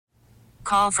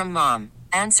call from mom.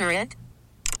 Answer it.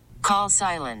 Call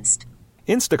silenced.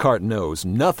 Instacart knows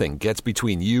nothing gets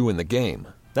between you and the game.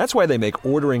 That's why they make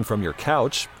ordering from your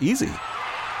couch easy.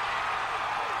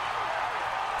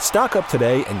 Stock up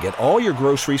today and get all your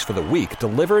groceries for the week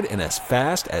delivered in as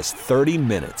fast as 30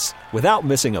 minutes without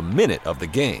missing a minute of the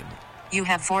game. You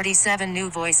have 47 new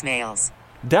voicemails.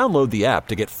 Download the app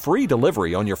to get free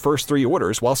delivery on your first 3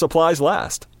 orders while supplies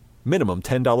last. Minimum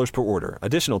 $10 per order.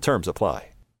 Additional terms apply.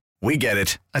 We get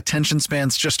it. Attention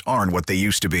spans just aren't what they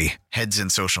used to be. Heads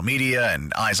in social media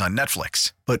and eyes on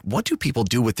Netflix. But what do people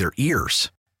do with their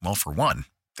ears? Well, for one,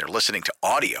 they're listening to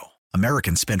audio.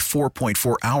 Americans spend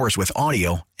 4.4 hours with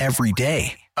audio every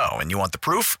day. Oh, and you want the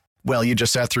proof? Well, you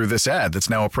just sat through this ad that's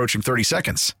now approaching 30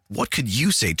 seconds. What could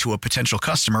you say to a potential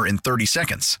customer in 30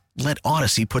 seconds? Let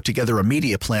Odyssey put together a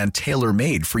media plan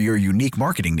tailor-made for your unique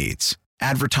marketing needs.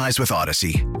 Advertise with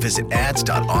Odyssey. Visit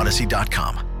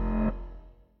ads.odyssey.com.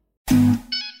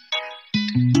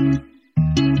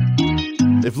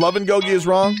 If love and Gogi is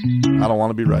wrong, I don't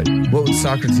want to be right. What would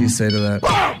Socrates say to that?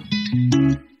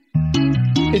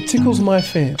 It tickles my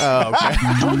fancy. Oh, okay.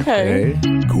 Okay.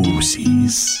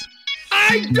 Goosies.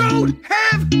 I don't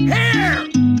have hair!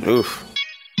 Oof.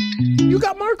 You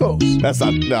got Marcos. That's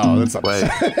not. Wait.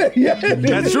 Yeah,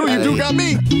 That's true. You do got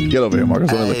me. Get over here,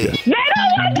 Marcos. Let me look at you.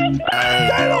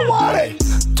 They don't want it!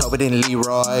 Tobin and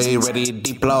Leroy, ready to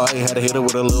deploy. Had to hit it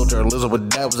with a little journalism, but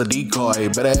that was a decoy.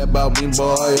 Better have about me,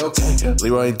 boy. Okay,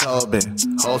 Leroy and Tobin,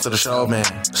 host of the show, man.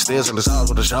 Still in the sauce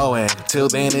with the show, and till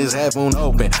then it's half moon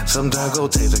open. Sometimes go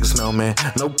taste like a snowman.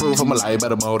 No proof I'm a lie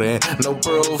about a motor. No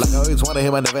proof. Like I always wanted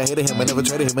him, I never hated him, I never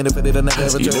traded him, and if I did, I never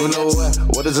ever traded him. You know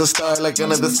what is a star? Like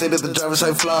another city, the driver's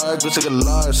side floor. Wish I could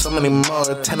large, so many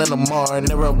more. 10 in the more,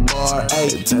 never a bar. Hey,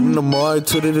 10 in the more,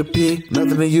 2 to the P.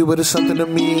 Nothing to you, but it's something to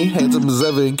me. Handsome as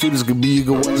ever and cute as can be. You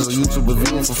can watch us on YouTube and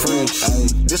view for free. Ay.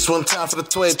 This one time for the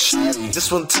Twitch.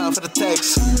 This one time for the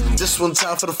text. This one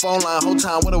time for the phone line. Whole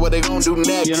time wonder what they gonna do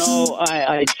next. You know,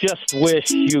 I just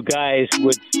wish you guys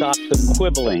would stop the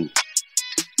quibbling.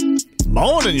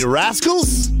 Morning, you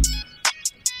rascals.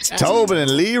 It's Tobin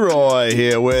and Leroy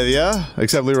here with you.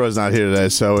 Except Leroy's not here today,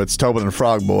 so it's Tobin and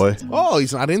Frog Boy. Oh,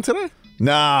 he's not in today?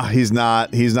 Nah, he's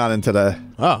not. He's not in today.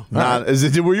 Oh, not.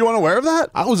 Right. Were you unaware of that?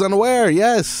 I was unaware.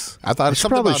 Yes, I thought I should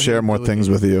probably share more things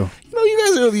with you. You know, you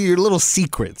guys are your little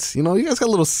secrets. You know, you guys got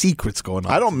little secrets going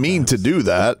on. I don't mean to do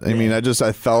that. I mean, I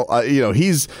felt,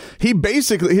 he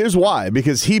basically, here's why,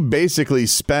 because he basically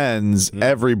spends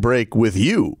every break with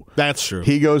you. That's true.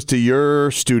 He goes to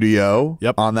your studio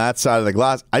on that side of the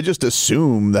glass. I just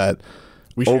assume that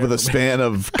over the span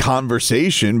of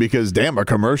conversation, because damn, our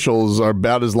commercials are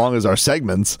about as long as our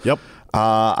segments. Yep.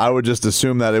 I would just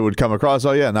assume that it would come across,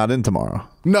 oh yeah, not in tomorrow.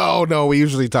 No, we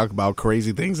usually talk about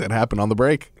crazy things that happen on the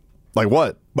break. Like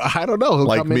what? I don't know.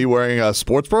 Like me wearing a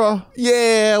sports bra?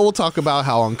 Yeah, we'll talk about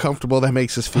how uncomfortable that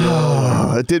makes us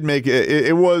feel. It did make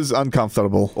it was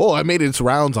uncomfortable. Oh, I made its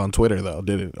rounds on Twitter though,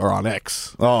 did it? Or on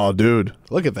X. Oh, dude.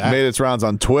 Look at that. Made its rounds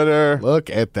on Twitter. Look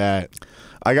at that.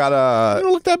 I got you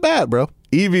don't look that bad, bro.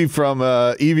 Evie from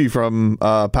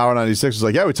Power 96 was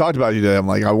like, yeah, we talked about you today. I'm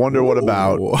like, I wonder what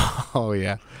about. Oh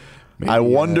yeah. Maybe, I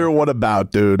wonder what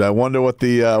about, dude. I wonder what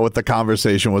the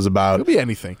conversation was about. Could be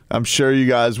anything. I'm sure you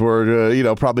guys were,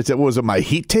 probably. What was it, my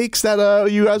heat takes that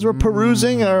you guys were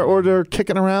perusing or they're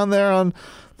kicking around there on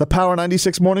the Power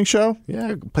 96 morning show?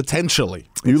 Yeah, potentially.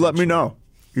 You let me know.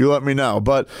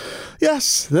 But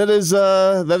yes, that is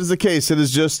the case. It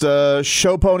is just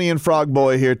Show Pony and Frog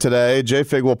Boy here today.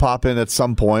 J-Fig will pop in at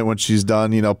some point when she's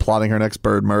done, plotting her next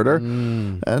bird murder.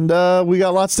 And we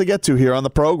got lots to get to here on the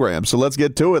program. So let's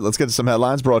get to it. Let's get to some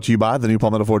headlines brought to you by the new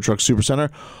Palmetto Ford Truck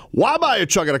Supercenter. Why buy a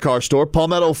truck at a car store?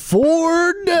 Palmetto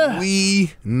Ford.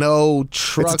 We know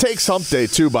trucks. It's a takes hump day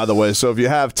too, by the way. So if you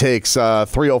have takes,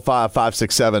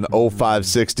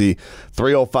 305-567-0560,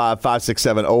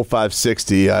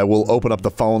 305-567-0560. I will open up the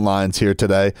phone lines here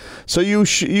today, so you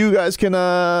guys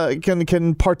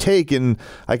can partake in.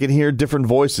 I can hear different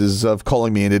voices of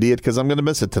calling me an idiot because I'm going to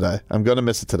miss it today.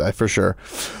 For sure.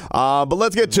 But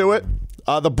let's get to it.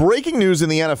 The breaking news in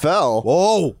the NFL.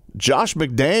 Whoa. Josh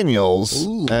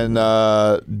McDaniels and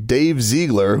Dave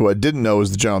Ziegler, who I didn't know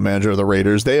was the general manager of the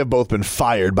Raiders, they have both been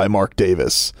fired by Mark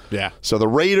Davis. Yeah. So the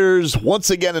Raiders once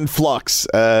again in flux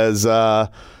as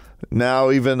now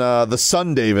even the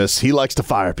son Davis, he likes to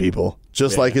fire people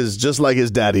just like his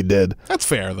daddy did. That's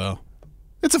fair though.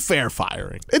 It's a fair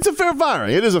firing. It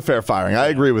is a fair firing. I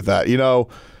agree with that. You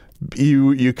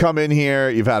come in here,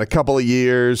 you've had a couple of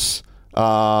years.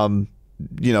 Jimmy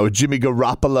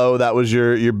Garoppolo, that was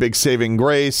your big saving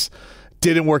grace.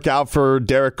 Didn't work out for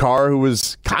Derek Carr, who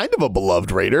was kind of a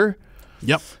beloved Raider.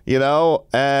 Yep.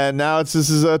 And now this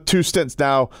is 2 stints.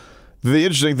 Now, the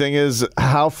interesting thing is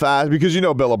how fast, because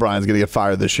Bill O'Brien's going to get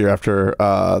fired this year after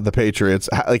the Patriots.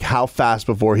 Like how fast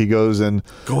before he goes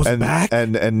back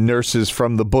and nurses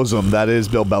from the bosom that is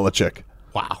Bill Belichick.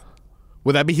 Wow.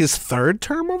 Would that be his 3rd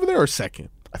term over there or 2nd?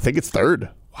 I think it's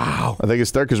 3rd. Wow. I think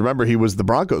it's 3rd because remember he was the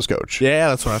Broncos coach. Yeah,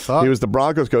 that's what I thought. He was the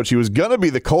Broncos coach. He was going to be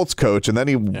the Colts coach, and then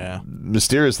he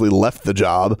mysteriously left the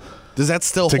job. Does that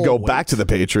still to hold go weight? back to the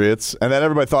Patriots? And then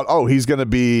everybody thought, he's going to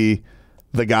be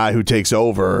the guy who takes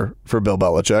over for Bill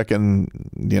Belichick, and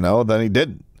then he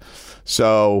didn't.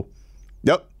 So,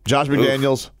 Josh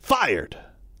McDaniels fired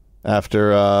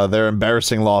after their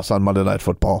embarrassing loss on Monday Night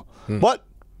Football. But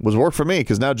was work for me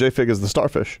because now J-Fig is the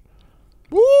starfish.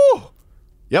 Woo!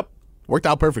 Yep. Worked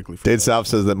out perfectly. Dade South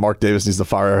says that Mark Davis needs to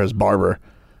fire his barber.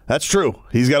 That's true.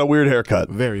 He's got a weird haircut.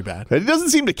 Very bad. He doesn't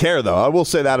seem to care, though. I will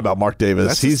say that about Mark Davis.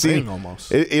 That's his thing,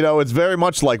 almost. It's very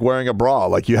much like wearing a bra.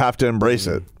 Like, you have to embrace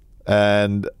it.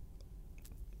 And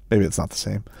maybe it's not the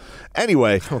same.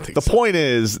 Anyway, the point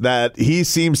is that he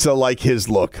seems to like his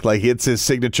look. Like, it's his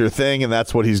signature thing, and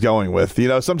that's what he's going with.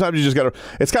 Sometimes you just got to...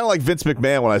 It's kind of like Vince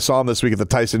McMahon when I saw him this week at the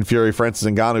Tyson Fury-Francis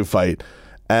Ngannou fight.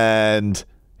 And...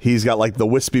 he's got like the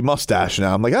wispy mustache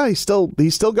now. I'm like, he's still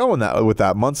going with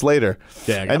that months later.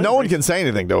 Yeah, and no one can say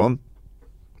anything to him.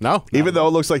 No. Even though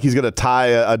it looks like he's going to tie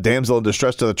a damsel in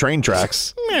distress to the train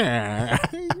tracks.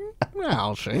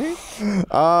 I'll see.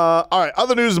 All right.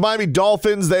 Other news: Miami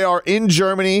Dolphins. They are in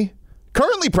Germany,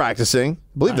 currently practicing.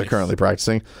 I believe they're currently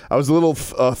practicing. I was a little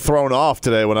thrown off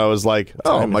today when I was like,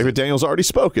 Mike McDaniel's already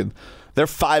spoken. They're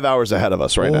 5 hours ahead of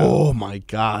us right now. Oh, my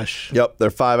gosh. Yep, they're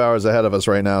 5 hours ahead of us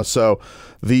right now. So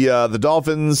the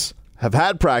Dolphins have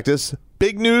had practice.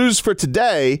 Big news for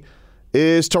today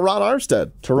is Terron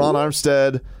Armstead. Terron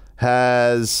Armstead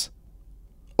has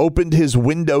opened his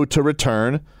window to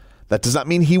return. That does not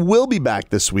mean he will be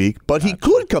back this week, but he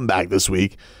could come back this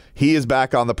week. He is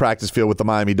back on the practice field with the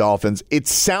Miami Dolphins. It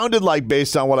sounded like,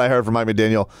 based on what I heard from Mike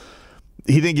McDaniel,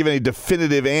 he didn't give any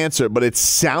definitive answer, but it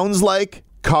sounds like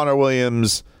Connor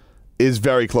Williams is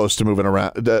very close to moving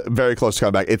around, very close to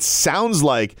coming back. It sounds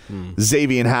like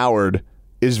Xavier Howard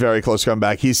is very close to coming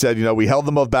back. He said, we held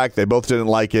them both back. They both didn't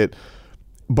like it,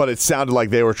 but it sounded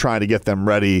like they were trying to get them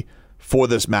ready for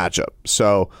this matchup.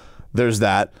 So there's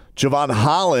that. Javon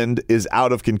Holland is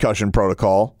out of concussion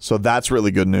protocol, so that's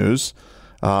really good news,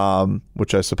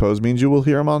 which I suppose means you will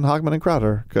hear him on Hogman and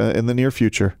Crowder in the near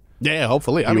future. Yeah,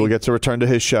 hopefully. He will get to return to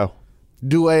his show.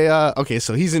 Okay,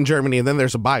 so he's in Germany, and then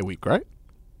there's a bye week, right?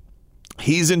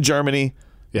 He's in Germany.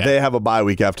 Yeah. They have a bye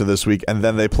week after this week, and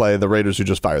then they play the Raiders, who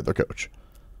just fired their coach.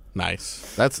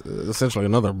 Nice. That's essentially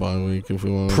another bye week, if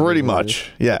we want. Pretty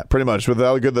much, yeah, pretty much. With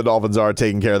how good the Dolphins are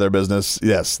taking care of their business,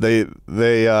 yes, they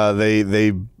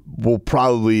will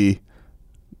probably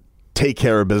take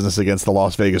care of business against the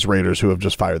Las Vegas Raiders, who have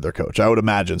just fired their coach. I would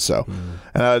imagine so.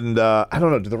 And I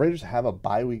don't know. Do the Raiders have a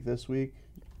bye week this week?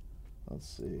 Let's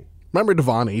see. Remember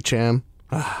Devon Achane?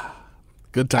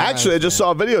 Good time. Actually, I just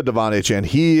saw a video of Devon Achane.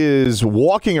 He is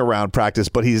walking around practice,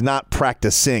 but he's not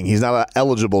practicing. He's not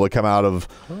eligible to come out of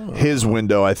his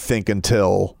window, I think,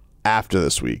 until after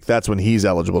this week. That's when he's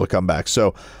eligible to come back.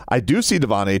 So I do see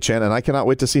Devon Achane, and I cannot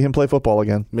wait to see him play football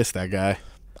again. Miss that guy.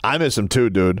 I miss him too,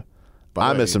 dude.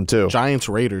 I miss him too. Giants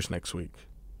Raiders next week.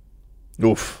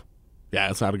 Oof. Yeah,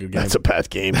 it's not a good game. That's a bad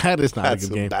game. That is not a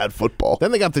good game. Bad football.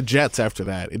 Then they got the Jets after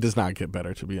that. It does not get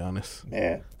better, to be honest.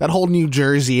 Yeah. That whole New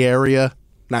Jersey area,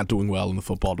 not doing well in the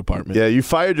football department. Yeah, you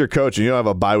fired your coach and you don't have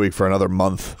a bye week for another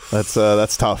month. That's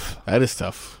tough. That is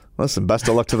tough. Listen, best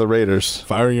of luck to the Raiders.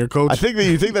 Firing your coach? I think that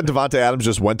you think that Devontae Adams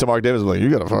just went to Mark Davis and was like, you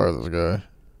got to fire this guy.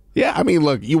 Yeah, I mean,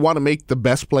 look, you want to make the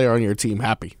best player on your team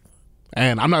happy.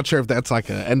 And I'm not sure if that's like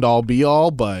an end-all,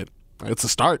 be-all, but it's a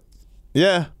start.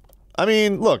 Yeah. I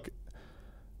mean, look,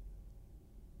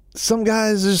 some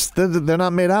guys just they're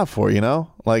not made out for,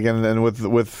 like, and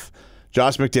with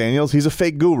Josh McDaniels, he's a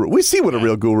fake guru. We see what a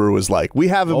real guru is like. We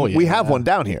have we have one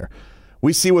down here.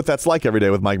 We see what that's like every day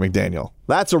with Mike McDaniel.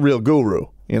 That's a real guru,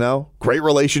 Great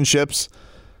relationships.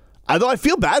 Although I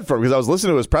feel bad for him because I was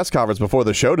listening to his press conference before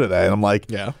the show today, and I'm like,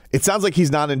 it sounds like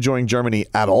he's not enjoying Germany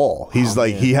at all. He's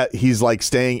he's like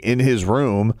staying in his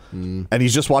room and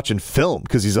he's just watching film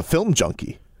because he's a film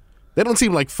junkie. They don't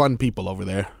seem like fun people over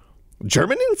there.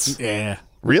 Germans? Yeah.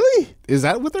 Really? Is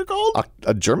that what they're called?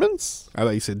 Germans? I thought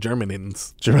you said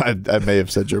Germanins. I may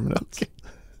have said Germanins. Okay.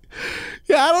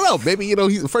 Yeah, I don't know. Maybe,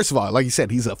 first of all, like you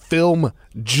said, he's a film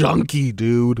junkie,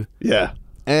 dude. Yeah.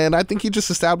 And I think he just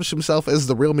established himself as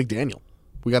the real McDaniel.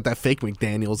 We got that fake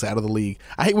McDaniels out of the league.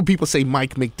 I hate when people say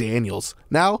Mike McDaniels.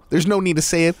 Now, there's no need to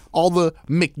say it. All the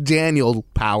McDaniel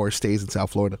power stays in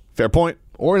South Florida. Fair point.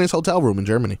 or in his hotel room in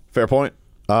Germany. Fair point.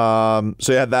 So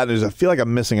yeah, that is. I feel like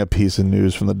I'm missing a piece of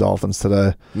news from the Dolphins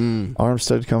today.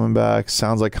 Armstead coming back.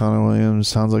 Sounds like Connor Williams.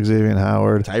 Sounds like Xavier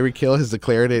Howard. Tyreek Hill has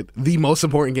declared it the most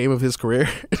important game of his career.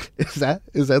 Is that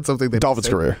something that Dolphins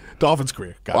career? Dolphins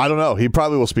career. Well, I don't know. He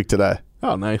probably will speak today.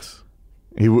 Oh, nice.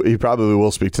 He probably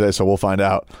will speak today, so we'll find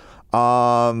out.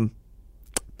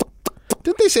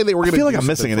 Didn't they say they were going to? I feel like I'm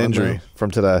missing an injury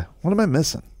from today. What am I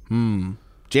missing?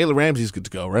 Jalen Ramsey's good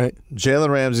to go, right? Jalen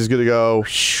Ramsey's good to go.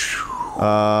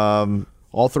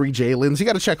 All three Jalens. You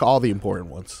got to check all the important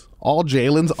ones. All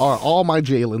Jalens are all my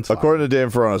Jalens. According to Dan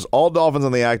Feronis, all Dolphins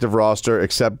on the active roster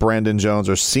except Brandon Jones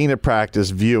are seen at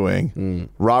practice viewing.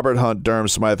 Robert Hunt, Durham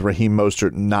Smythe, Raheem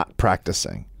Mostert not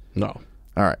practicing. No.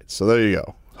 All right, so there you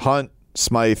go. Hunt,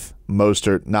 Smythe,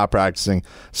 Mostert not practicing.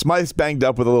 Smythe's banged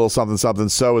up with a little something.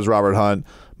 So is Robert Hunt.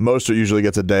 Mostert usually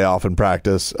gets a day off in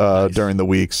practice during the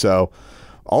week. So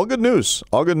all good news.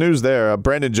 All good news there.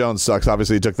 Brandon Jones sucks.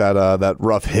 Obviously, he took that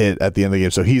rough hit at the end of the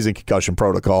game, so he's in concussion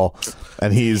protocol,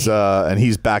 and he's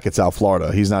back at South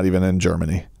Florida. He's not even in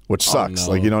Germany, which sucks.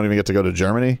 No. Like, you don't even get to go to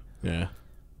Germany. Yeah.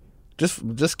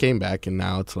 Just came back, and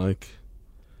now it's like,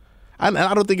 I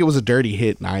don't think it was a dirty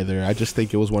hit neither. I just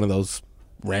think it was one of those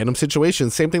random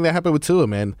situations. Same thing that happened with Tua,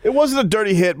 man. It wasn't a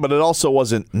dirty hit, but it also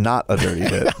wasn't not a dirty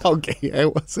hit. Okay,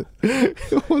 it wasn't. You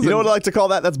know what I like to call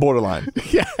that? That's borderline.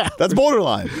 Yeah, that's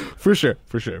borderline. For sure.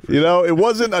 You know, it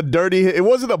wasn't a dirty hit. It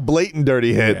wasn't a blatant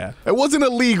dirty hit. Yeah. It wasn't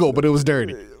illegal, but it was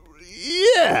dirty.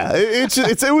 Yeah,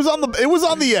 it was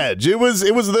on the edge.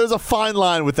 There's a fine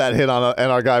line with that hit on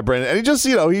our guy Brandon, and he just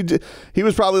he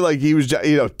was probably like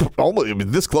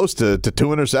almost this close to 2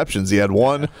 interceptions. He had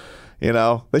one. You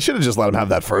know, they should have just let him have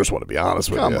that first one, to be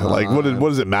honest with you. Like, what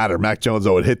does it matter? Mac Jones,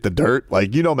 though, it hit the dirt.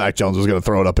 Like, Mac Jones was going to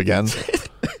throw it up again.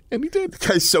 And he did. The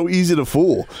guy's so easy to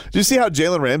fool. Did you see how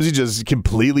Jalen Ramsey just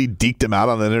completely deked him out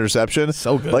on an interception?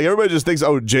 So good. Like, everybody just thinks,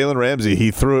 Jalen Ramsey, he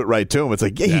threw it right to him. It's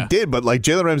like, yeah, he did, but like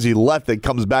Jalen Ramsey left and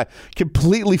comes back,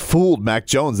 completely fooled Mac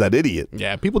Jones, that idiot.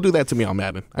 Yeah, people do that to me on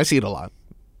Madden. I see it a lot.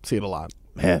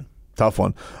 Man. Tough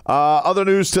one. Other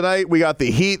news tonight, we got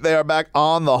the Heat. They are back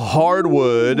on the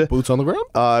hardwood. Boots on the ground?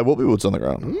 It will be boots on the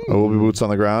ground. It will be boots on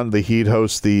the ground. The Heat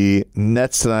host the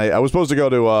Nets tonight. I was supposed to go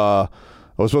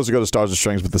to Stars and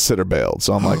Strings, but the sitter bailed.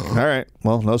 So I'm like, all right,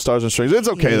 well, no Stars and Strings. It's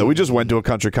okay, though. We just went to a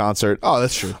country concert. Oh,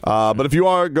 that's true. But if you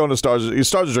are going to Stars and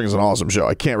Strings is an awesome show.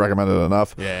 I can't recommend it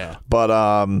enough. Yeah. But,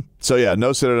 so yeah,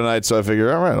 no sitter tonight. So I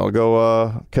figured, all right, I'll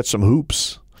go catch some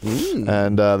hoops.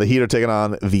 And the Heat are taking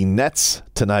on the Nets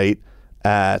tonight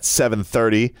at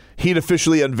 7:30. Heat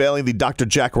officially unveiling the Dr.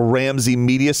 Jack Ramsey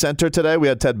Media Center today. We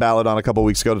had Ted Ballard on a couple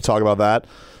weeks ago to talk about that.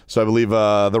 So I believe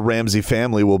the Ramsey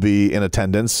family will be in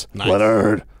attendance. Nice.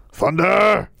 Leonard,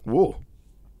 Thunder. Whoa.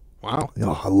 Wow.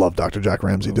 I love Dr. Jack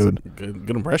Ramsey, dude. Good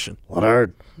impression.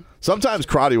 Leonard. Sometimes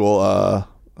Crotty will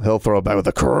he'll throw it back with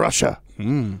a crusher.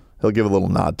 He'll give a little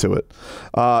nod to it.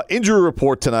 Injury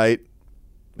report tonight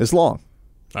is long.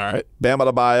 All right. Bam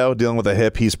Adebayo dealing with a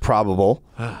hip. He's probable.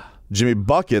 Jimmy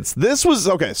Buckets. This was,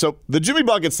 okay, so the Jimmy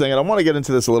Buckets thing, and I want to get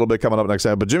into this a little bit coming up next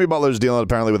time, but Jimmy Butler's dealing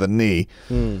apparently with a knee.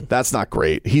 That's not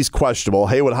great. He's questionable.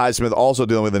 Haywood Highsmith also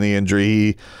dealing with a knee injury.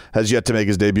 He has yet to make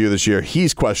his debut this year.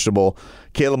 He's questionable.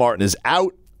 Caleb Martin is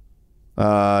out.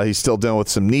 He's still dealing with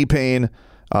some knee pain.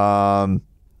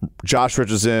 Josh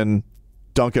Richardson,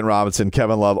 Duncan Robinson,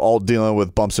 Kevin Love, all dealing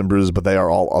with bumps and bruises, but they are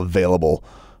all available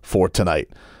for tonight.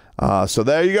 So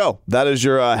there you go. That is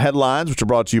your headlines, which are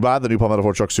brought to you by the new Palmetto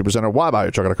Ford Truck Supercenter. Why buy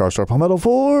your truck at a car store? Palmetto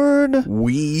Ford.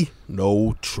 We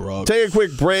know trucks. Take a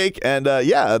quick break. And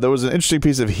there was an interesting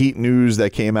piece of Heat news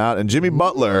that came out. And Jimmy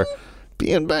Butler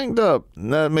being banged up.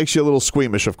 That makes you a little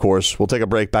squeamish, of course. We'll take a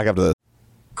break. Back after this.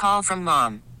 Call from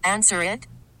mom. Answer it.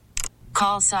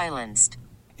 Call silenced.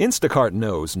 Instacart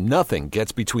knows nothing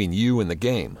gets between you and the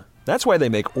game. That's why they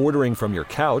make ordering from your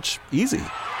couch easy.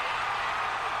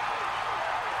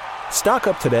 Stock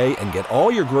up today and get all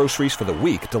your groceries for the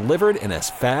week delivered in as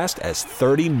fast as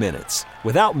 30 minutes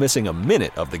without missing a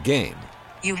minute of the game.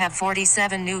 You have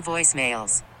 47 new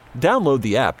voicemails. Download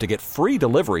the app to get free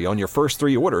delivery on your first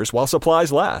 3 orders while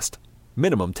supplies last.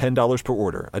 Minimum $10 per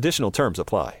order. Additional terms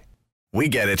apply. We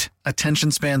get it.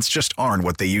 Attention spans just aren't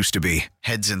what they used to be.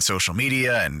 Heads in social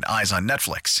media and eyes on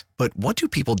Netflix. But what do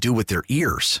people do with their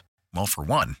ears? Well, for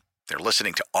one, they're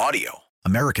listening to audio.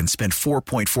 Americans spend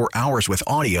 4.4 hours with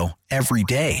audio every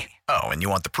day. Oh, and you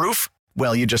want the proof?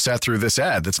 Well, you just sat through this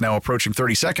ad that's now approaching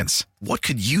 30 seconds. What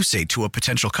could you say to a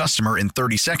potential customer in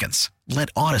 30 seconds? Let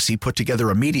Odyssey put together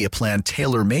a media plan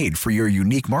tailor-made for your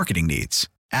unique marketing needs.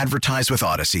 Advertise with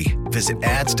Odyssey. Visit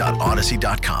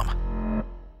ads.odyssey.com.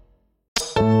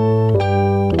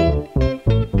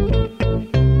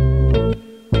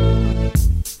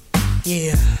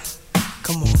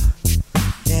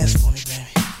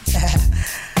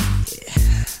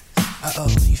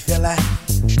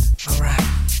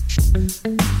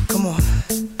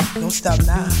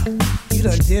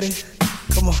 Get it?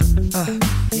 Come on.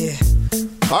 Yeah.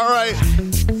 All right.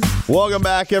 Welcome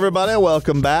back, everybody.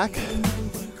 Welcome back.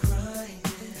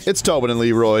 It's Tobin and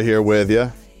Leroy here with you.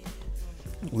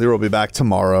 Leroy will be back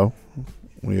tomorrow.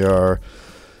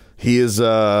 He is,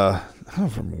 I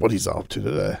don't know what he's up to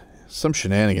today. Some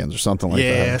shenanigans or something like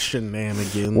that. Yeah,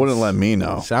 shenanigans. Wouldn't let me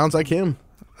know. Sounds like him.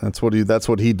 That's what he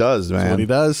does, man. That's what he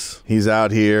does. He's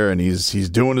out here and he's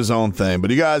doing his own thing.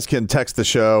 But you guys can text the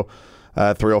show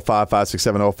at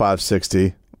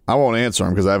 305-567-0560. I won't answer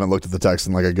them because I haven't looked at the text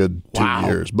in like a good 2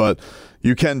 years. But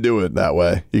you can do it that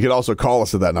way. You can also call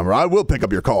us at that number. I will pick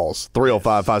up your calls,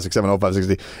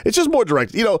 305-567-0560. It's just more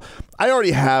direct. You know, I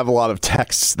already have a lot of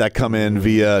texts that come in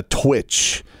via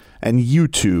Twitch and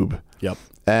YouTube. Yep.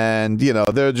 And, you know,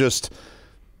 they're just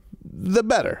the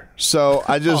better. So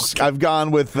I've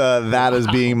gone with that as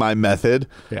being my method.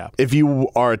 Yeah. If you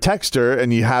are a texter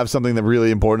and you have something that really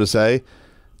important to say,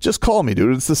 just call me,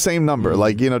 dude. It's the same number.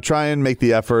 Like, you know, try and make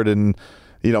the effort and,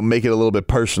 you know, make it a little bit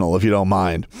personal if you don't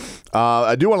mind.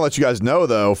 I do want to let you guys know,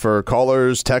 though, for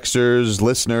callers, texters,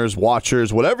 listeners,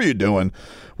 watchers, whatever you're doing,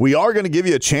 we are going to give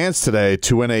you a chance today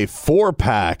to win a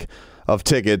 4-pack of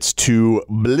tickets to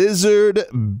Blizzard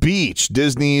Beach,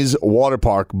 Disney's water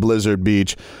park, Blizzard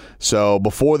Beach. So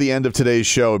before the end of today's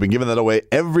show, we've been giving that away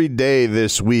every day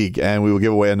this week, and we will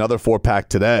give away another 4-pack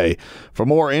today. For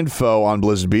more info on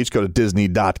Blizzard Beach, go to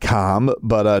Disney.com,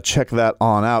 but check that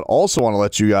on out. Also want to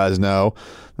let you guys know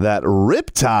that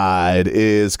Riptide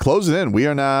is closing in. We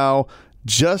are now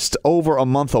just over a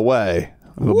month away.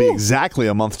 It'll be exactly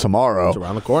a month tomorrow. It's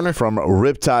around the corner. From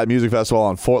Riptide Music Festival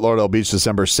on Fort Lauderdale Beach,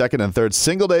 December 2nd and 3rd.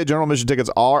 Single-day general admission tickets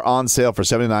are on sale for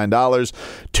 $79.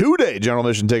 2-day general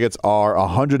admission tickets are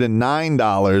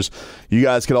 $109. You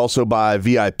guys could also buy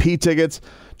VIP tickets.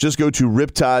 Just go to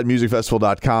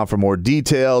riptidemusicfestival.com for more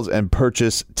details and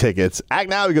purchase tickets. Act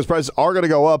now because prices are going to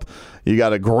go up. You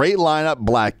got a great lineup: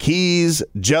 Black Keys,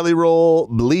 Jelly Roll,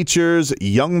 Bleachers,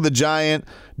 Young the Giant,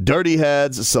 Dirty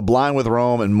Heads, Sublime with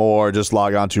Rome, and more. Just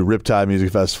log on to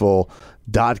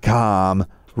riptidemusicfestival.com.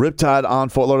 Riptide on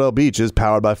Fort Lauderdale Beach is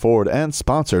powered by Ford and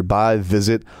sponsored by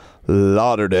Visit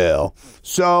Lauderdale.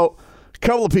 So, a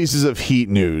couple of pieces of Heat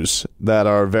news that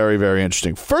are very, very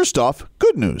interesting. First off,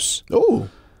 good news. Ooh.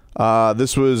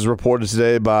 This was reported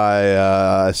today by,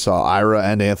 I saw Ira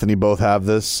and Anthony both have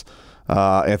this.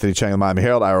 Anthony Chang of the Miami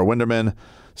Herald, Ira Winderman.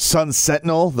 Sun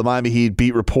Sentinel, the Miami Heat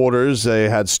beat reporters, they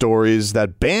had stories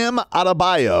that Bam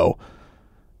Adebayo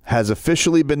has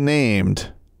officially been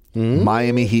named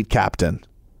Miami Heat captain.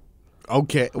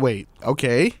 Okay, wait,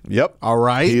 okay. Yep. All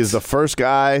right. He is the first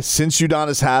guy since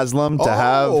Udonis Haslem to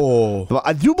have.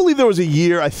 I do believe there was a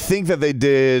year, I think that they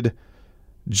did.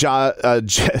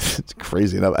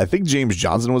 Crazy enough, I think James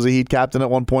Johnson was a Heat captain at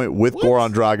one point with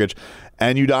Goran Dragic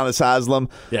and Udonis Haslem.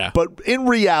 Yeah. But in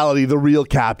reality, the real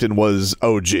captain was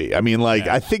OG. I mean, like,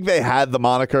 I think they had the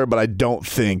moniker, but I don't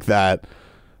think that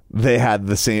they had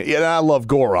the same. Yeah, I love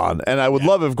Goran, and I would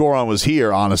love if Goran was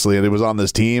here, honestly, and it was on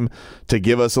this team to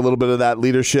give us a little bit of that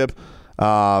leadership.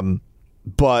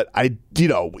 But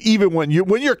even when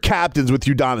you're captains with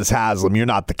Udonis Haslem, you're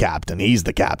not the captain. He's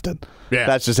the captain. Yeah.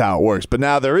 That's just how it works. But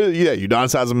now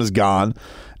Udonis Haslem is gone,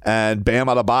 and Bam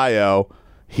Adebayo,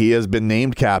 he has been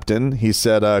named captain. He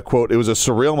said, quote, "It was a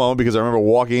surreal moment because I remember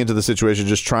walking into the situation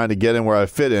just trying to get in where I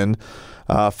fit in.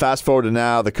 Fast forward to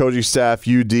now, the coaching staff,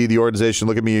 UD, the organization,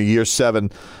 look at me in year 7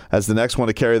 as the next one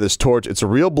to carry this torch. It's a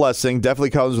real blessing. Definitely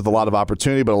comes with a lot of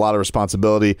opportunity, but a lot of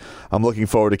responsibility. I'm looking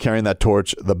forward to carrying that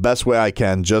torch the best way I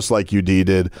can, just like UD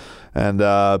did." And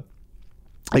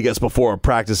I guess before a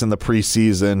practice in the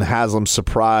preseason, Haslem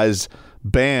surprised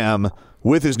Bam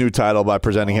with his new title by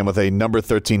presenting him with a number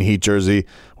 13 Heat jersey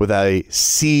with a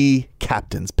C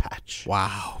captain's patch.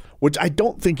 Wow. Which I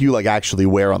don't think you actually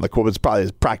wear on the court. It's probably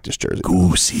his practice jersey.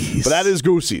 Goosies. But that is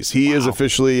Goosies. He is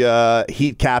officially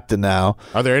Heat captain now.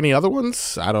 Are there any other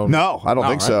ones? No, I don't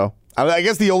think so. I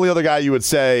guess the only other guy you would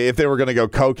say, if they were going to go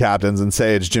co-captains, and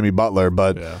say it's Jimmy Butler,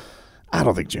 but I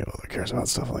don't think Jimmy Butler cares about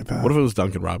stuff like that. What if it was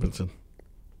Duncan Robinson?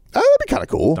 That'd be kind of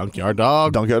cool. Dunkyard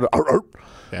dog.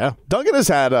 Yeah. Duncan has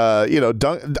had,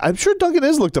 I'm sure Duncan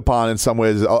is looked upon in some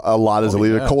ways a lot as a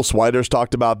leader. Yeah. Cole Swider's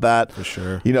talked about that. For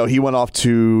sure. He went off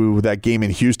to that game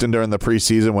in Houston during the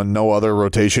preseason when no other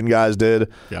rotation guys did.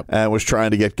 Yep. And was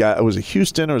trying to get guys. Was it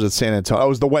Houston or was it San Antonio? It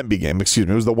was the Wemby game. Excuse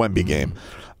me. It was the Wemby game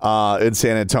in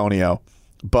San Antonio.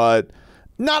 But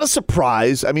not a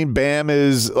surprise. I mean, Bam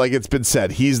is, like it's been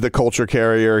said, he's the culture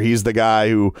carrier. He's the guy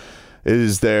who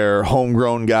is their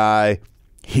homegrown guy.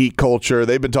 Heat culture.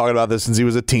 They've been talking about this since he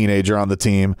was a teenager on the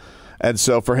team. And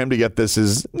so for him to get this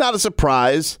is not a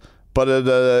surprise, But it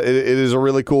is a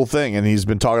really cool thing, and he's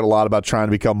been talking a lot about trying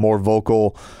to become more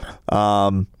vocal,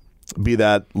 be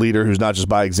that leader who's not just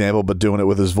by example, but doing it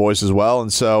with his voice as well.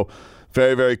 And so,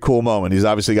 very, very cool moment. He's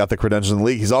obviously got the credentials in the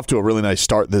league. He's off to a really nice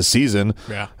start this season.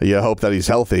 Yeah. You hope that he's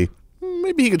healthy.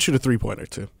 Maybe he could shoot a three-pointer,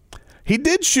 too. He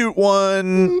did shoot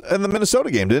one in the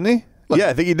Minnesota game, didn't he? Look, yeah,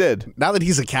 I think he did. Now that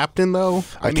he's a captain, though.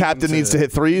 A captain needs to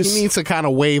hit threes? He needs to kind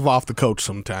of wave off the coach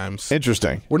sometimes.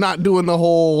 Interesting. We're not doing the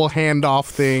whole handoff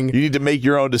thing. You need to make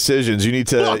your own decisions. You need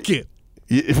to... Bucket.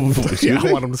 I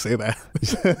want him to say that.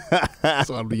 I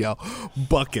want him to yell,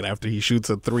 bucket, after he shoots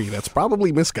a three. That's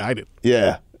probably misguided.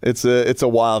 Yeah, it's a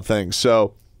wild thing.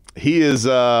 So he is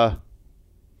a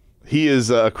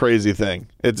crazy thing.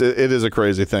 It is a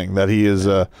crazy thing that he is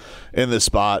in this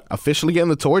spot. Officially getting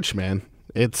the torch, man.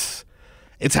 It's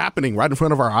happening right in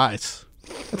front of our eyes.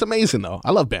 It's amazing, though.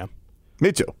 I love Bam.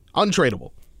 Me too.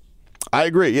 Untradeable. I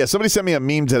agree. Yeah, somebody sent me a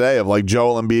meme today of like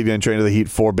Joel Embiid getting traded to the Heat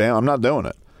for Bam. I'm not doing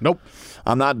it. Nope.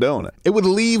 I'm not doing it. It would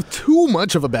leave too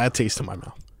much of a bad taste in my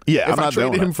mouth. Yeah, if I'm not I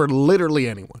traded doing him it. for literally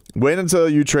anyone. Wait until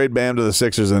you trade Bam to the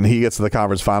Sixers and he gets to the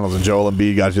conference finals and Joel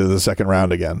Embiid got you to the second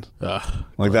round again.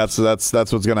 That's what's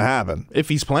going to happen. If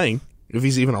he's playing, if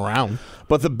he's even around.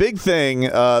 But the big thing,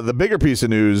 the bigger piece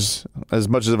of news, as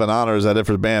much of an honor as that is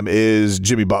for Bam, is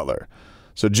Jimmy Butler.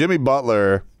 So Jimmy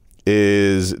Butler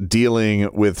is dealing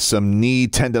with some knee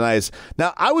tendonitis.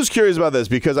 Now, I was curious about this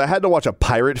because I had to watch a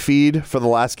pirate feed for the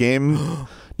last game.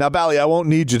 Now, Bally, I won't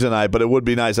need you tonight, but it would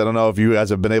be nice. I don't know if you guys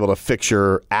have been able to fix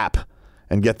your app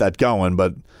and get that going,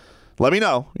 but let me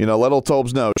know. Let old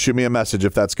Tobes know. Shoot me a message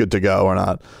if that's good to go or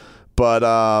not. But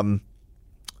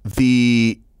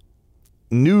the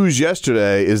news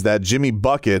yesterday is that Jimmy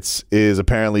Buckets is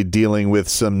apparently dealing with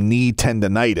some knee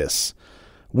tendonitis,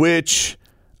 which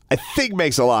I think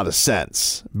makes a lot of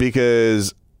sense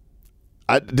because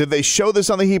did they show this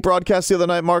on the Heat broadcast the other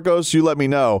night, Marcos? You let me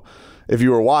know if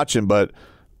you were watching, but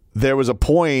there was a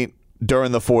point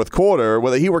during the fourth quarter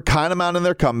where the Heat were kind of mounting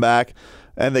their comeback,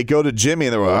 and they go to Jimmy,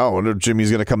 and they were, I wonder if Jimmy's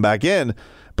going to come back in.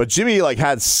 But Jimmy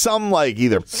had some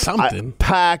either something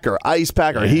pack or ice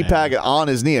pack or heat pack on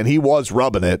his knee, and he was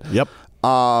rubbing it. Yep.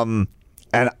 And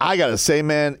I got to say,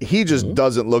 man, he just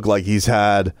doesn't look like he's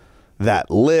had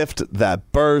that lift,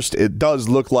 that burst. It does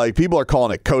look like people are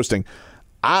calling it coasting.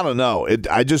 I don't know.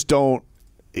 I just don't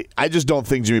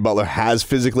think Jimmy Butler has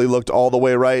physically looked all the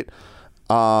way right.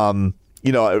 Go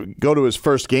to his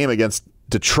first game against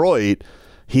Detroit,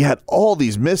 he had all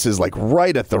these misses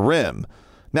right at the rim.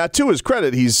 Now, to his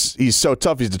credit, he's so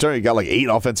tough. He's determined. He got 8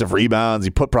 offensive rebounds. He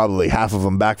put probably half of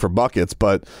them back for buckets,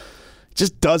 but it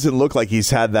just doesn't look like he's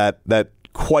had that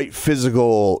quite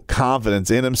physical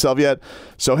confidence in himself yet.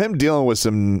 So him dealing with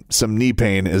some knee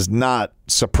pain is not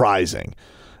surprising.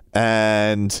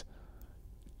 And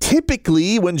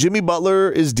typically when Jimmy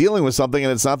Butler is dealing with something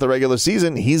and it's not the regular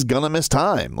season, he's going to miss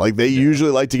time. They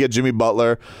usually like to get Jimmy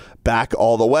Butler back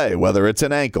all the way, whether it's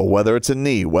an ankle, whether it's a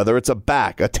knee, whether it's a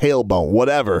back, a tailbone,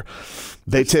 whatever.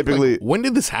 They typically... when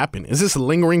did this happen? Is this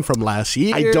lingering from last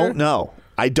year? I don't know.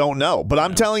 But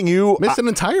I'm telling you, missed an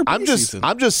entire preseason.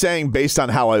 I'm just saying based on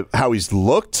how he's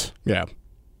looked. Yeah,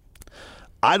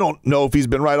 I don't know if he's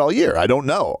been right all year. I don't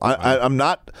know. I'm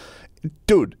not,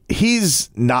 dude.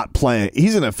 He's not playing.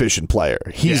 He's an efficient player.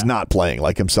 He's not playing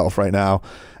like himself right now.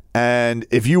 And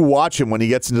if you watch him when he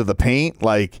gets into the paint,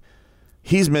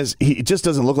 he just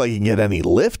doesn't look like he can get any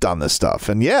lift on this stuff.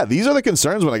 And yeah, these are the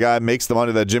concerns when a guy makes the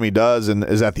money that Jimmy does and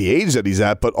is at the age that he's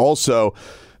at, but also.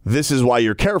 This is why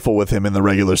you're careful with him in the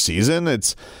regular season.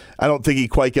 I don't think he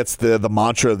quite gets the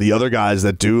mantra of the other guys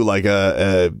that do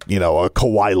a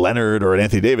Kawhi Leonard or an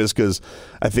Anthony Davis, because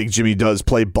I think Jimmy does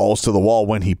play balls to the wall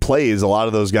when he plays. A lot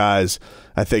of those guys,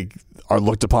 I think, are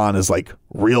looked upon as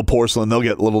real porcelain. They'll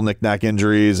get little knick-knack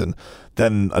injuries, and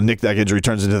then a knick-knack injury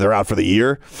turns into they're out for the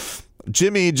year.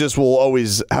 Jimmy just will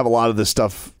always have a lot of this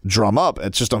stuff drum up.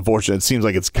 It's just unfortunate. It seems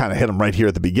like it's kind of hit him right here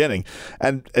at the beginning,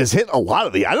 and has hit a lot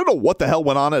of I don't know what the hell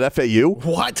went on at FAU.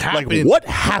 What happened? What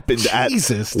happened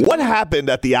Jesus, what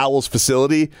happened at the Owls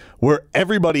facility where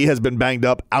everybody has been banged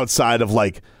up outside of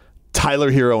Tyler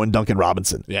Hero and Duncan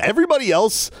Robinson? Yeah. Everybody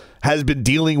else has been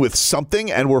dealing with something,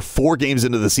 and we're 4 games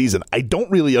into the season. I don't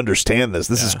really understand this.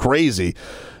 This is crazy.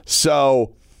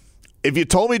 So. If you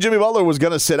told me Jimmy Butler was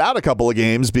going to sit out a couple of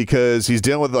games because he's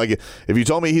dealing with if you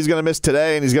told me he's going to miss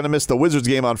today and he's going to miss the Wizards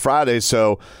game on Friday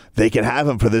so they can have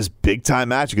him for this big time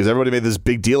match, because everybody made this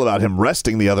big deal about him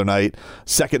resting the other night,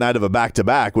 second night of a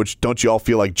back-to-back, which don't you all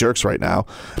feel like jerks right now?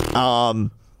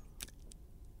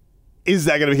 Is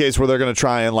that going to be the case where they're going to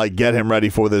try and get him ready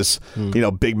for this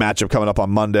big matchup coming up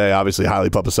on Monday, obviously highly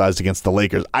publicized against the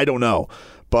Lakers? I don't know.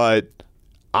 But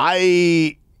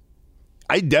I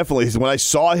definitely, when I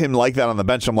saw him like that on the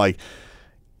bench, I'm like,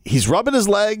 he's rubbing his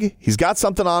leg. He's got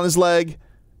something on his leg.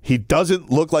 He doesn't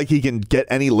look like he can get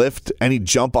any lift, any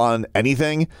jump on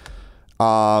anything.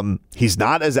 He's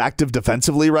not as active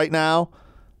defensively right now.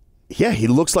 Yeah, he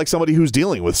looks like somebody who's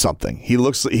dealing with something. He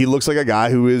looks like a guy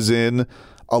who is in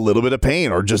a little bit of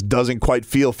pain or just doesn't quite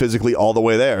feel physically all the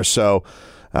way there. So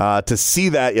to see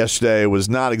that yesterday was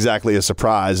not exactly a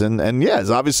surprise. And yeah, it's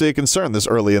obviously a concern this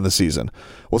early in the season.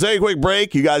 We'll take a quick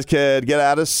break. You guys can get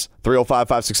at us.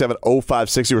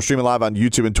 305-567-0560. We're streaming live on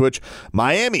YouTube and Twitch.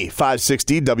 Miami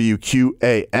 560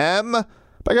 WQAM.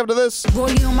 Back up to this.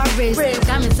 Rollie on my wrist,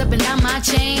 diamonds up and down my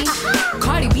chain.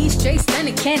 Cardi B straight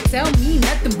stunning, can't tell me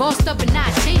nothing. Bossed up and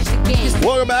I changed the game.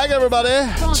 Welcome back,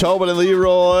 everybody. Tobin and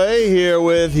Leroy here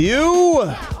with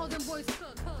you.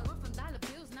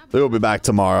 We'll be back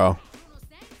tomorrow.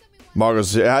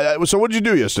 Marcos, so what did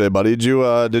you do yesterday, buddy?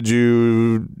 Did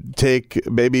you take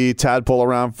baby Tadpole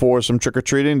around for some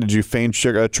trick-or-treating? Did you feign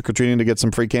trick-or-treating to get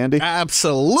some free candy?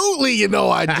 Absolutely,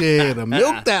 I did.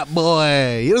 Milk that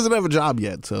boy. He doesn't have a job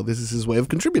yet, so this is his way of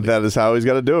contributing. That is how he's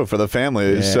got to do it for the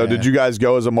family. Yeah. So did you guys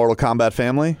go as a Mortal Kombat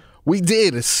family? We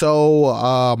did.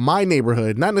 So my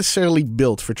neighborhood, not necessarily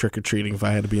built for trick-or-treating, if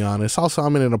I had to be honest. Also,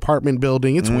 I'm in an apartment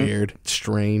building. It's weird. It's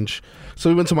strange. So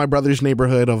we went to my brother's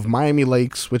neighborhood of Miami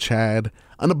Lakes, which had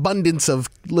an abundance of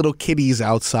little kitties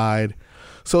outside.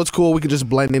 So it's cool. We could just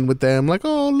blend in with them. Like,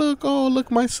 oh,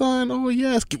 look, my son. Oh,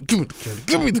 yes. Give me the candy.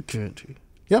 Give me the candy.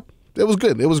 Yep. It was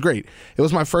good. It was great. It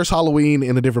was my first Halloween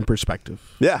in a different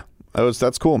perspective. Yeah.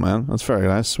 That's cool, man. That's very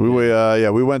nice.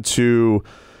 We went to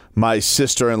my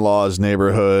sister-in-law's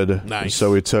neighborhood. Nice.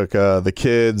 So we took the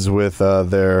kids with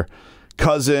their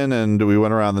cousin, and we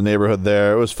went around the neighborhood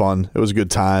there. It was fun. It was a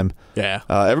good time. Yeah.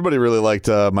 Everybody really liked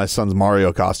my son's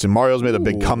Mario costume. Mario's made a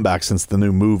big comeback since the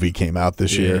new movie came out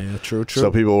this year. Yeah, true. So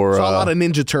people were... Saw a lot of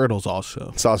Ninja Turtles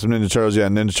also. Saw some Ninja Turtles. Yeah,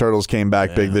 Ninja Turtles came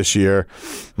back big this year.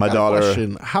 My daughter...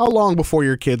 Question. How long before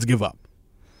your kids give up?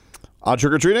 On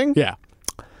trick-or-treating? Yeah.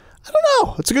 I don't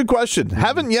know. It's a good question.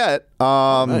 Haven't yet.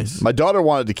 Nice. My daughter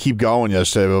wanted to keep going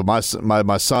yesterday, but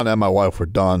my son and my wife were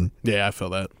done. Yeah, I feel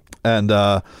that. And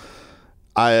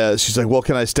she's like, well,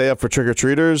 can I stay up for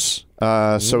trick-or-treaters?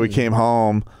 So we came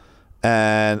home,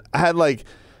 and I had like...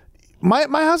 My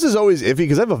house is always iffy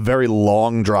because I have a very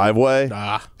long driveway.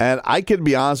 And I can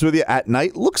be honest with you, at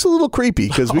night looks a little creepy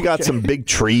because we got some big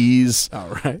trees. All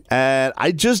right. And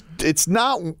it's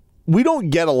not... We don't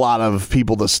get a lot of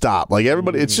people to stop. Like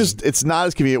everybody, it's not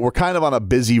as convenient. We're kind of on a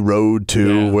busy road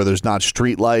too, where there's not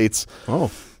street lights.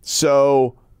 Oh,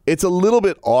 so it's a little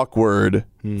bit awkward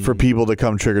for people to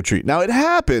come trick or treat. Now it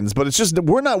happens, but it's just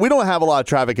we don't have a lot of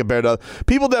traffic compared to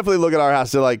people. Definitely look at our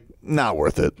house. They're like, not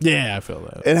worth it. Yeah, I feel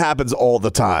that. It happens all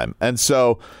the time, and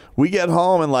so we get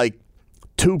home and like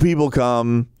 2 people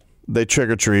come, they trick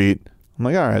or treat. I'm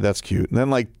like, all right, that's cute. And then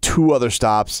like 2 other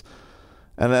stops.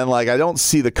 And then, like, I don't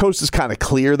see the coast is kind of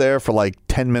clear there for like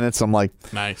 10 minutes. I'm like,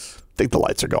 nice. I think the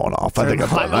lights are going off. I think I'm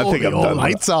done.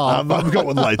 Lights off. I'm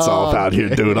going lights off out here,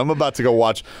 dude. I'm about to go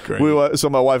watch. So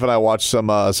my wife and I watched some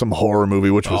horror movie,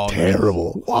 which was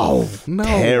terrible. Wow, no,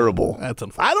 terrible. That's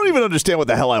unfortunate. I don't even understand what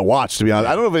the hell I watched. To be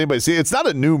honest, I don't know if anybody see it. It's not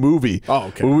a new movie. Oh,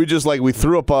 okay. We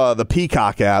threw up the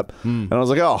Peacock app, and I was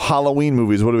like, oh, Halloween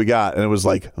movies. What do we got? And it was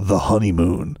like The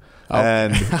Honeymoon. Okay.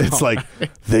 And it's like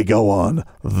they go on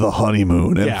the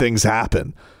honeymoon and things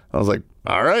happen. I was like,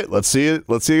 all right, let's see it.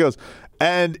 Let's see how it goes.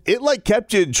 And it like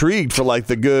kept you intrigued for like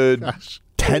the good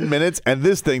 10 minutes. And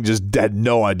this thing just had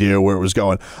no idea where it was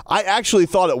going. I actually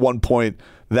thought at one point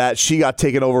that she got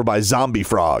taken over by zombie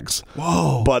frogs.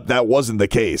 Whoa. But that wasn't the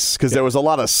case because there was a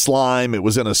lot of slime. It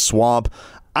was in a swamp.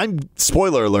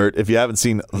 Spoiler alert, if you haven't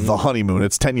seen The Honeymoon,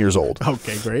 it's 10 years old.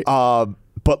 Okay, great.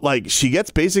 But, like, she gets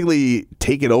basically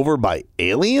taken over by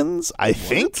aliens, I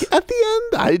think, at the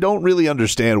end. I don't really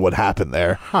understand what happened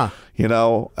there. Huh. You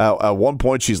know, at one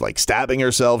point, she's, like, stabbing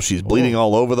herself. She's bleeding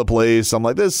all over the place. I'm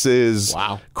like, this is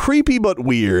creepy but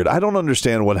weird. I don't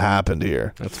understand what happened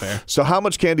here. That's fair. So how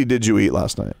much candy did you eat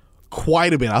last night?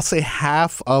 Quite a bit. I'll say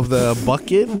half of the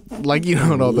bucket. Like, you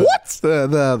don't know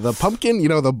the pumpkin, you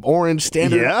know, the orange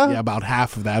standard. Yeah, about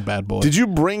half of that bad boy. Did you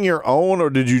bring your own, or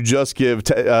did you just give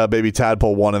baby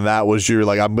Tadpole one, and that was your,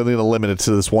 like, I'm going to limit it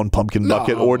to this one pumpkin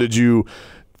bucket? Or did you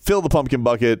fill the pumpkin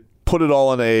bucket, put it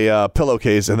all in a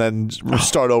pillowcase, and then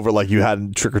start over like you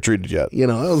hadn't trick-or-treated yet? You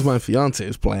know, that was my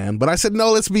fiance's plan. But I said, no,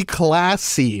 let's be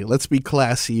classy.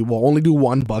 We'll only do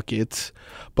one bucket.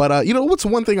 But, you know, what's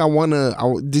one thing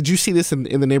did you see this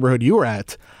in the neighborhood you were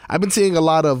at? I've been seeing a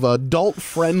lot of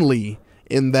adult-friendly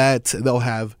in that they'll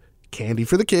have candy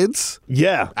for the kids.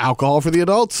 Yeah. Alcohol for the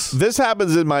adults. This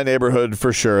happens in my neighborhood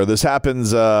for sure. This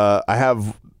happens, I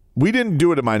have We didn't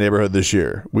do it in my neighborhood this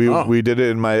year. We did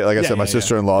it in my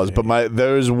sister-in-law's. But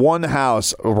there's one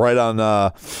house right on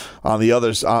the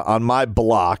others on my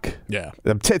block. Yeah,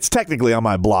 it's technically on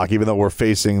my block, even though we're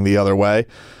facing the other way.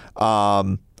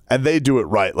 And they do it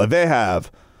right. Like they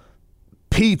have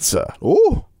pizza.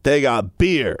 Ooh, they got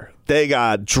beer. They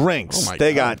got drinks.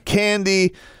 They got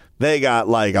candy. They got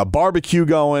like a barbecue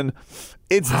going.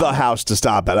 It's the house to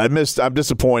stop at. I'm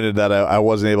disappointed that I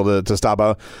wasn't able to stop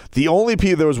out. There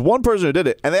was one person who did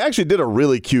it, and they actually did a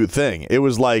really cute thing. It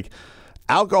was like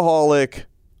alcoholic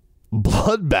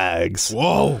blood bags.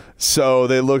 Whoa! So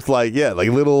they looked like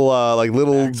little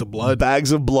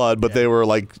bags of blood, but they were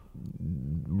like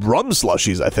rum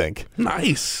slushies, I think.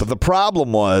 Nice. But the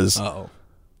problem was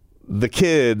the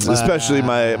kids, especially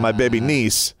my baby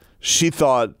niece, she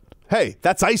thought, hey,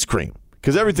 that's ice cream.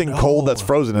 Because everything cold that's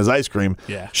frozen is ice cream.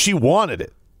 Yeah. She wanted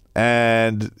it.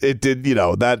 And it did,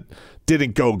 that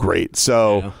didn't go great.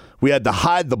 So we had to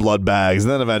hide the blood bags.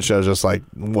 And then eventually I was just like,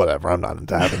 whatever, I'm not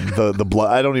into having the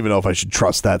blood. I don't even know if I should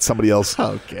trust that. Somebody else.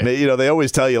 Okay. They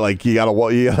always tell you, like, you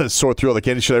gotta sort through all the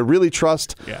candy. Should I really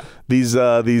trust these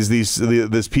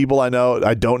people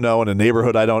I don't know, in a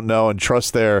neighborhood I don't know, and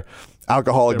trust their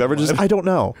alcoholic beverages? Blood. I don't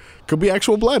know. Could be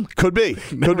actual blood. Could be.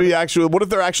 Could be actual. What if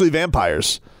they're actually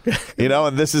vampires?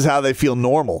 And this is how they feel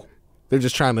normal. They're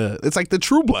just trying to. It's like the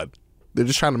True Blood. They're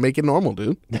just trying to make it normal,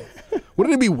 dude.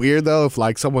 Wouldn't it be weird though if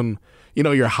like someone,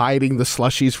 you're hiding the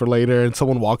slushies for later, and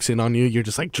someone walks in on you, you're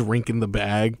just like drinking the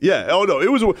bag? Yeah. Oh no.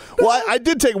 It was. Well, I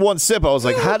did take one sip. I was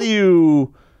like, how do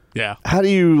you? Yeah. How do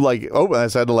you like? Oh, I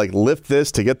had to like lift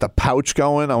this to get the pouch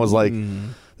going. I was like,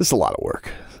 this is a lot of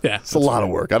work. Yeah, it's a lot of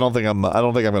work. I don't think I'm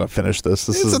going to finish this.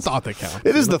 It's a thought that counts.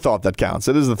 It is the thought that counts.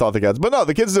 It is the thought that counts. But no,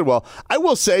 the kids did well. I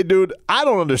will say, dude, I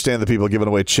don't understand the people giving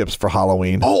away chips for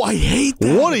Halloween. Oh, I hate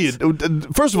that. What are you?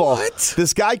 First of all,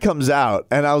 this guy comes out,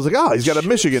 and I was like, oh, he's got a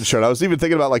Michigan shirt. I was even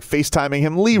thinking about like FaceTiming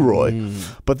him, Leroy.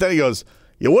 But then he goes,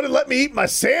 you wouldn't let me eat my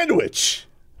sandwich.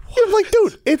 You're like,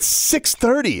 dude, it's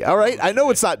 6:30, all right? I know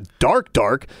it's not dark,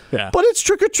 but it's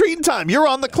trick-or-treating time. You're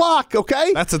on the clock,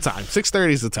 okay? That's the time.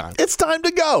 6:30 is the time. It's time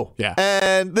to go. Yeah.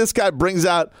 And this guy brings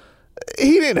out,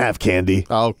 he didn't have candy.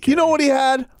 Okay. You know what he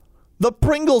had? The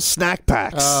Pringles snack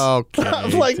packs. Okay.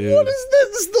 I'm like, dude. what is this?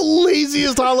 This is the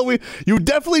laziest Halloween. You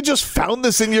definitely just found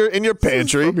this in your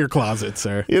pantry. From your closet,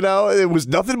 sir. It was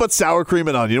nothing but sour cream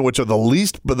and onion, which are the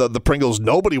least, but the Pringles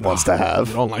nobody wants to have.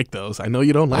 You don't like those. I know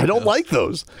you don't like those. I don't like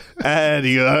those. And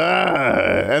he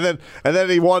and then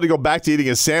he wanted to go back to eating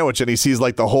his sandwich, and he sees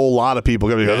like the whole lot of people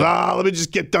coming. He goes, let me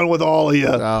just get done with all of you.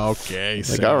 Okay.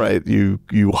 Like, all right, you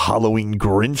Halloween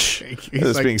Grinch.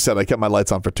 This being said, I kept my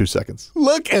lights on for 2 seconds.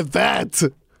 Look at that.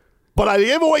 But I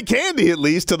gave away candy at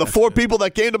least to the 4 people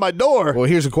that came to my door. Well,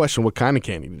 here's a question. What kind of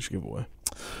candy did you give away?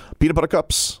 Peanut butter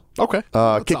cups. Okay.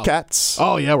 Kit Kats.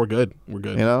 Oh, yeah, we're good. We're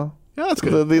good. Yeah, that's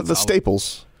good. The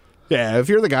staples. Yeah, if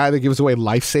you're the guy that gives away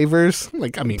lifesavers,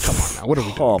 like, I mean, come on now. What are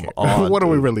we doing? What are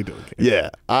we really doing? Yeah,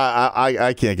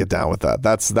 I can't get down with that.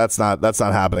 That's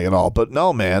not happening at all. But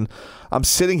no, man, I'm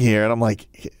sitting here and I'm like,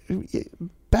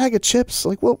 bag of chips?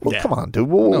 Like, well, come on, dude.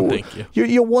 No, thank you.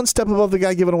 You're one step above the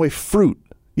guy giving away fruit.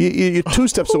 You're 2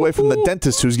 steps away from the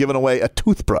dentist who's giving away a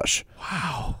toothbrush.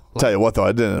 Wow. Tell you what, though,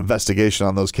 I did an investigation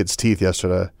on those kids' teeth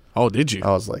yesterday. Oh, did you?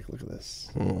 I was like, look at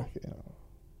this.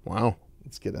 Wow.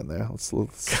 Let's get in there. Let's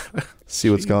see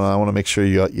what's going on. I want to make sure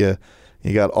you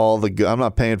got all the good. I'm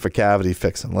not paying for cavity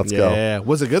fixing. Let's go. Yeah.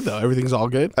 Was it good though? Everything's all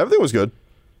good? Everything was good.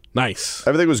 Nice.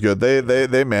 Everything was good.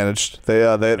 They managed.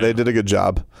 They did a good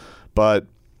job. But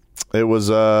it was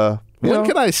when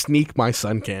can I sneak my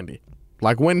son candy?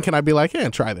 Like, when can I be like, yeah,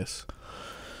 try this?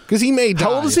 Because he may die.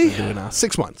 How old is he?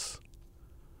 6 months.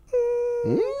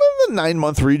 In the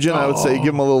 9-month region, I would say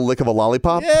give him a little lick of a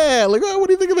lollipop. Yeah, like, what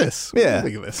do you think of this? Yeah. What do you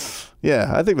think of this?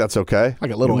 Yeah, I think that's okay.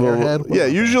 Like a little airhead? Yeah,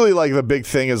 usually like the big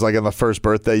thing is like on the first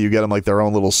birthday, you get them like their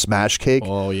own little smash cake.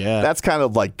 Oh, yeah. That's kind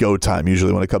of like go time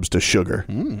usually when it comes to sugar.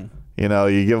 You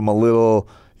give them a little...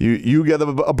 You get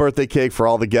them a birthday cake for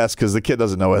all the guests because the kid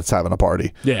doesn't know it's having a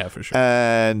party. Yeah, for sure.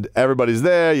 And everybo's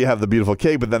there. You have the beautiful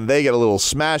cake, but then they get a little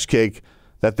smash cake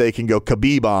that they can go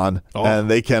khabib on,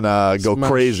 and they can go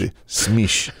crazy.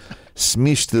 Smish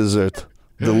dessert.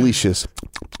 Delicious.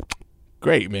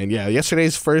 Great, man. Yeah,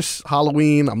 yesterday's first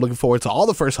Halloween. I'm looking forward to all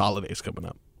the first holidays coming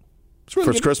up. Really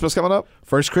first Christmas coming up?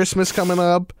 First Christmas coming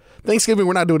up. Thanksgiving,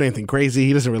 we're not doing anything crazy.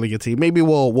 He doesn't really get to eat. Maybe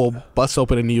we'll bust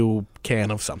open a new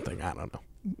can of something. I don't know.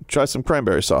 Try some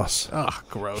cranberry sauce. Oh,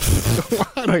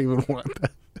 gross. I don't even want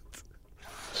that.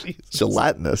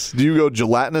 Gelatinous. Do you go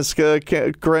gelatinous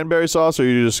cranberry sauce, or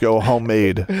you just go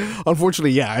homemade?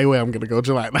 Unfortunately, yeah, anyway, I'm going to go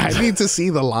gelatinous. I need to see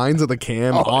the lines of the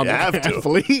can on the have can, to.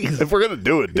 please. If we're going to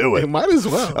do it. It might as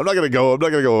well. I'm not going to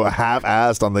go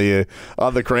half-assed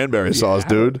on the cranberry sauce,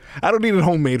 dude. I don't need it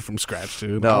homemade from scratch,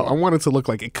 dude. No. I want it to look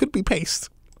like it could be paste.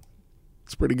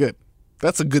 It's pretty good.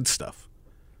 That's the good stuff.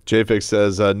 JFix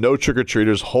says, no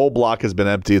trick-or-treaters. Whole block has been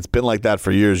empty. It's been like that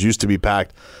for years. Used to be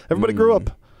packed. Everybody grew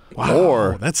up. Wow.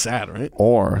 Or that's sad, right?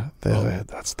 Or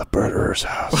that's the murderer's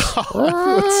house.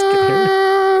 That's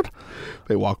scary.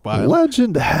 They walk by.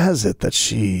 Legend has it that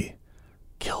she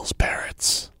kills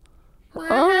parrots.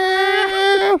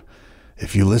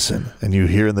 If you listen and you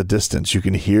hear in the distance, you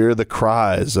can hear the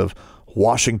cries of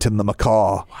Washington the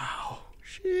macaw. Wow.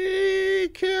 She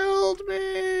killed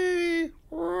me.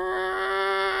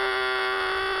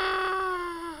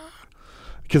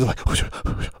 Kids are like,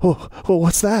 oh,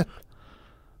 what's that?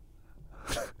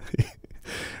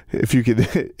 If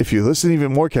you listen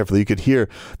even more carefully, you could hear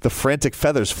the frantic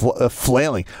feathers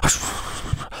flailing.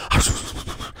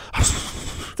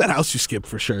 That house you skip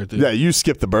for sure, dude. Yeah, you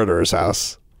skip the murderer's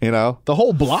house. You know, the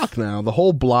whole block now. The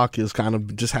whole block is kind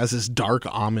of just has this dark,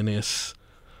 ominous,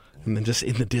 and then just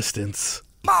in the distance.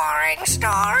 Boring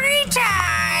story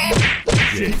time.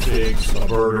 JFix the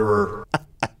murderer.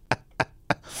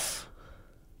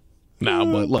 Nah,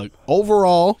 but look,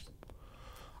 overall,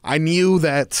 I knew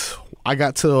that I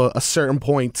got to a certain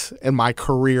point in my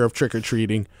career of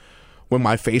trick-or-treating when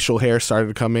my facial hair started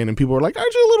to come in and people were like,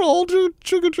 aren't you a little old to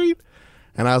trick-or-treat?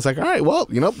 And I was like, all right, well,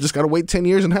 just got to wait 10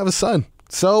 years and have a son.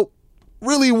 So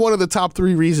really one of the top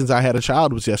 3 reasons I had a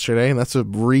child was yesterday, and that's to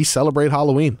re-celebrate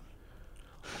Halloween.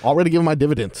 Already giving my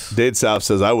dividends. Dade South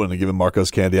says, I wouldn't have given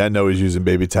Marcos candy. I know he's using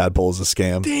baby tadpole as a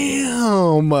scam.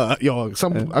 Damn. A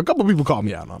couple people called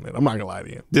me out on it. I'm not going to lie to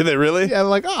you. Did they really? Yeah, they're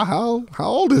like, how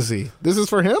old is he? This is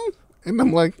for him? And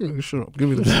I'm like, shut up. Give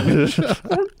me the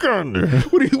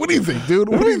What do you think, dude?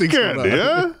 What do you think?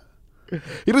 Yeah?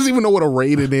 He doesn't even know what a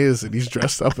Raiden is, and he's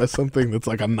dressed up as something that's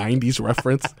like a 90s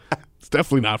reference. It's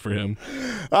definitely not for him.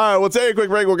 All right, we'll take a quick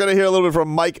break. We're going to hear a little bit from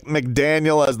Mike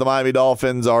McDaniel as the Miami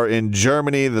Dolphins are in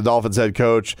Germany. The Dolphins head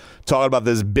coach talking about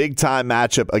this big-time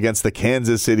matchup against the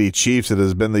Kansas City Chiefs. It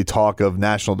has been the talk of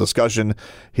national discussion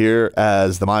here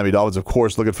as the Miami Dolphins, of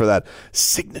course, looking for that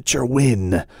signature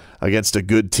win against a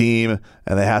good team,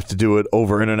 and they have to do it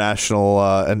over international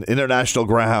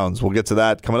grounds. We'll get to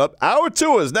that coming up. Hour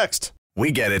 2 is next.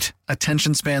 We get it.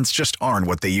 Attention spans just aren't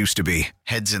what they used to be.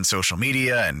 Heads in social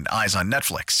media and eyes on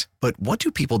Netflix. But what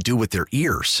do people do with their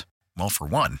ears? Well, for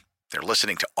one, they're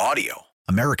listening to audio.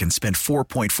 Americans spend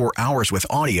 4.4 hours with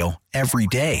audio every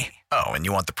day. Oh, and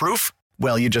you want the proof?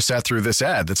 Well, you just sat through this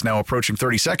ad that's now approaching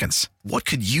 30 seconds. What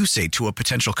could you say to a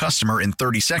potential customer in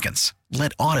 30 seconds?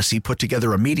 Let Odyssey put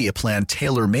together a media plan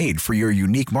tailor-made for your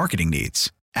unique marketing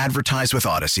needs. Advertise with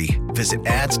Odyssey. Visit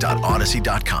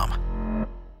ads.odyssey.com.